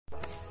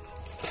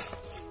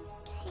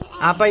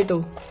Apa itu?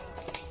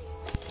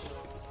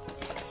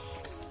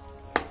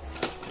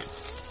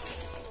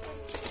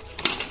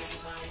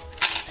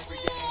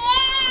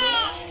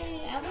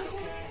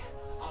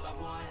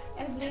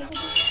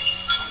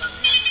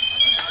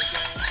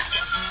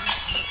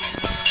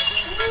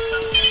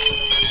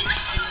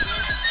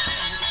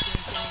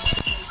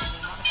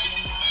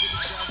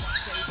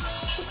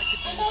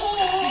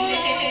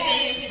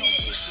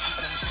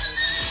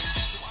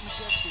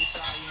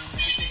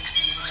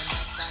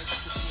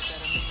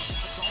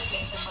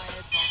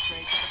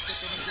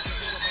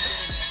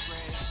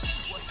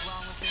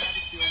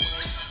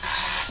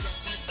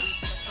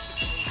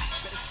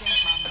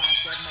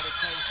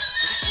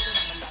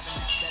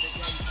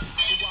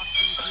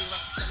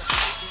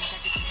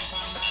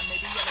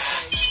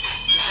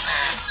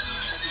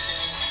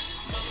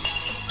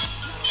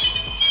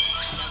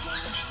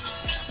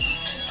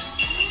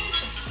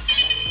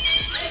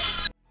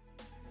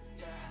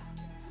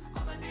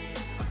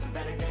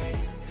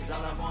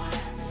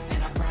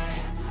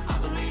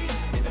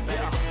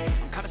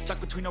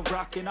 Between a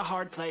rock and a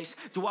hard place.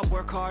 Do I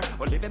work hard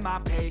or live at my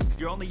pace?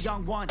 You're only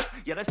young once,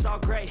 yeah, that's all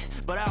great,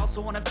 but I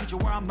also want a future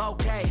where I'm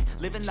okay.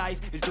 Living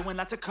life is doing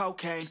lots of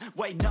cocaine.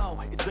 Wait,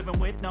 no, it's living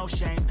with no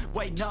shame.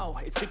 Wait, no,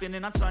 it's sleeping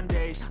in on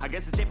Sundays. I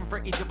guess it's different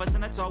for each of us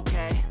and that's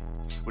okay.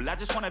 Well, I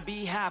just wanna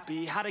be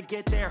happy. How to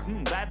get there?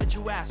 Glad that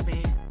you asked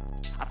me.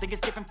 I think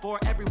it's different for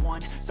everyone.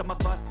 Some of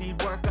us need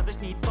work,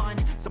 others need fun.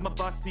 Some of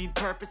us need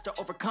purpose to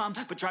overcome.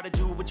 But try to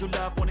do what you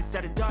love when it's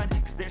said and done,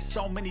 cause there's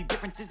so many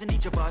differences in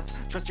each of us.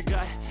 Trust your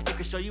gut, it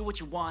can show you what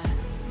you want.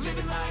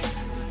 Living life,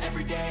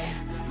 every day,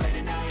 late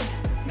at night,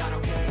 not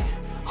okay.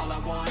 All I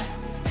want,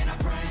 and I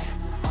pray,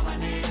 all I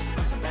need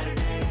are some better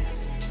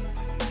days.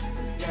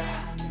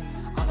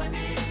 Yeah, all I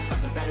need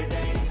are some better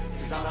days.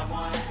 Cause all I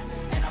want,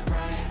 and I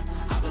pray,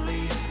 I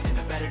believe in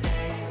the better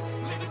days.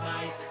 Living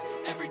life,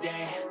 every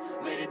day,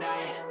 late at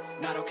night,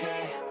 not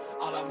okay.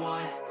 All I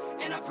want,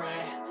 and I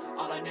pray,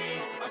 all I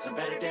need are some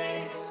better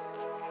days.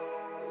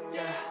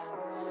 Yeah,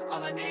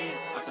 all I need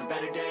are some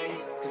better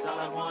days. Cause all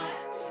I want,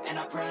 and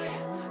I pray,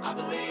 I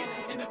believe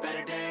in the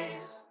better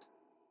days.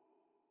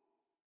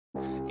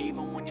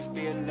 Even when you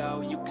feel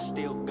low, you can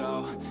still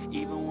go.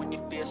 Even when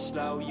you feel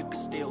slow, you can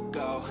still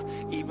go.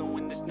 Even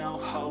when there's no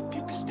hope,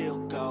 you can still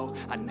go.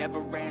 I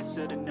never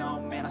answer to no,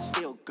 man, I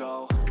still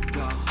go.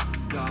 Go,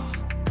 go,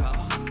 go,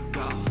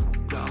 go,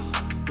 go,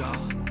 go,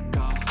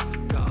 go, go,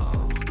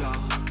 go,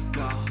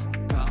 go,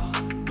 go,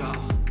 go,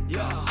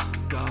 yo,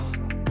 go,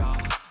 go,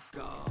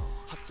 go.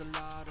 Hustle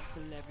hard,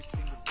 hustle every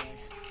single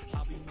day.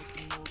 I'll be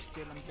making moves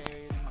till I'm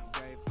buried in my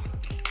grave.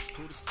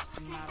 To the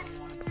system, I don't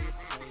wanna be a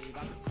slave.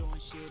 I've been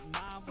doing shit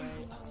my way,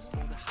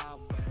 on the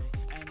highway,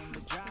 and in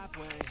the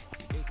driveway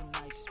is a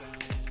nice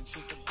range.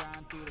 Since I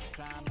grind through the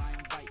climb, I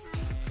invite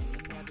pain.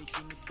 You never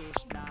hear me,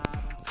 bitch, nah, I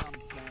don't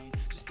complain.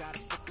 Just gotta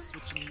flip the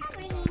switch and you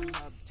can go and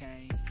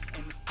obtain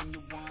anything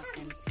you want,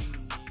 anything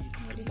you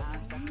need.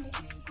 Eyes got the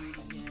key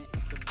ingredient,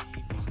 it's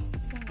belief.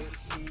 They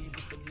deceive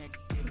with the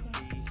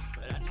negativity,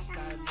 but I just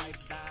started right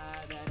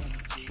by that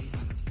energy.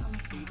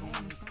 Even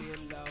when you feel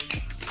low, you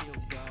can still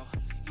go.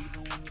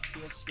 Even when you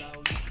feel slow,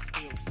 you can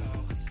still go.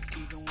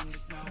 Even when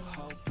there's no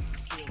hope, you can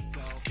still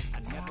go. I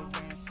never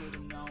answer to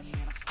no,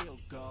 man, I still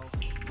go.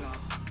 Go,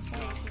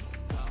 go,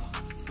 go,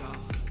 go,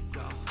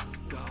 go,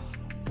 go,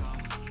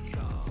 go,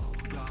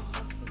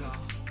 go, go, go,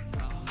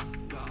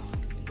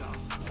 go,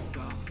 go,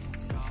 go,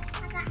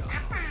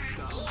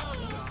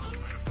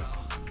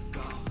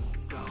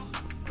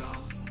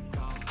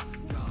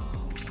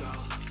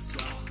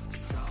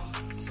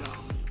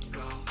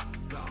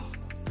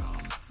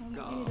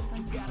 go,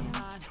 you got a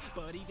mind,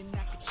 but even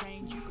that could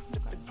change. You could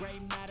flip the gray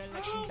matter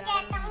like some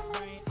batter in your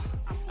brain.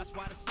 That's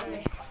why I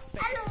say,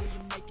 fake it till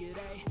you make it A.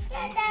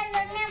 And if you play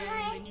the game,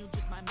 then you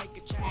just might make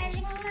a change.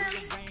 You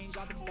rearrange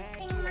all the bad,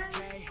 you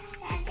okay.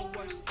 Take the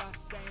worst start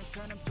saying,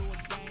 turn them to a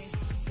game.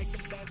 Take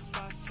the best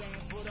start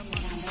saying, put them on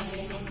the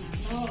plate.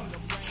 On the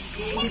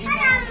beat, on your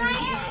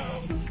brain.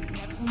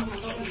 Never slow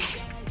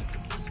down, you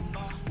can do some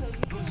more.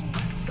 Push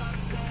back, start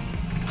again.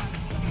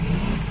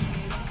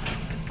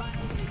 And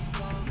finally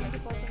explode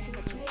everything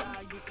that you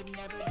thought you could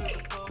never do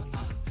before.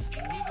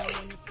 And even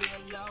when you feel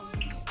low, you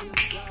can still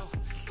go.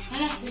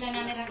 Alah, bila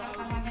nak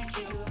rekam mana?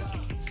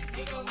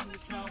 Even when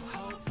there's no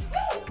hope, you can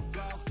still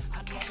go. I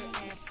never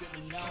answer to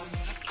no,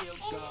 man, I still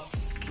go.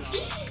 Go,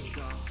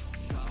 go,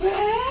 go.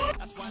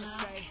 That's why I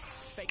say,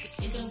 fake it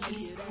till you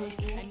make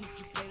it A. And if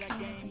you play that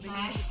game, then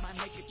you just might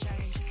make a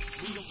change.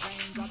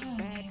 Rearrange all the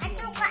bad, you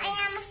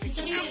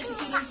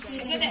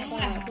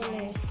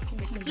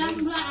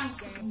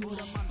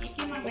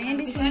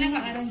pengen di sana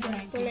kok ada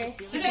jalan. Boleh.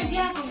 Sudah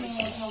siap aku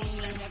mau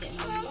bulan dek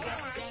mau.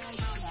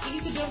 Ini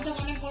sudah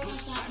mana kalau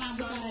tak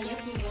mampu caranya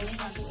tuh boleh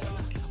satu.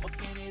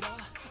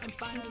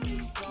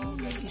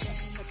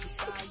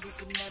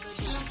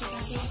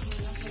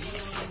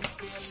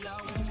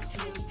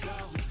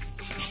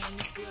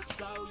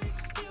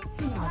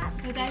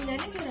 Kita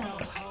jadi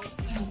berapa?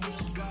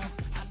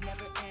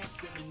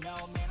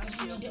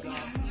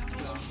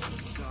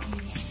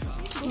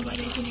 Coba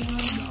di sini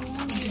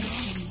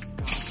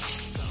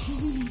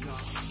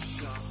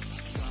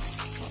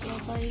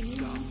kayak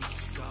gini.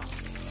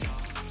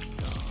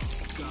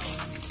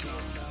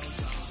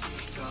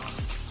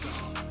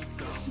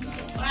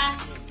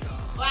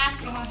 Was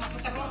rumah aku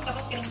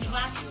terus kirim di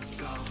was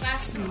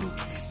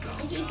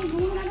Untuk isi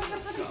bunga ada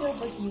kan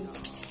berapa kilo?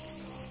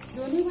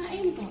 Doni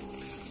main kok.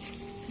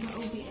 nggak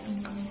ubi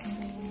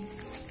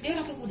dia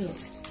udah kebudok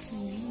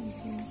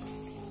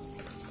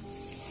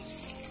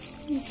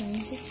Ini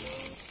kan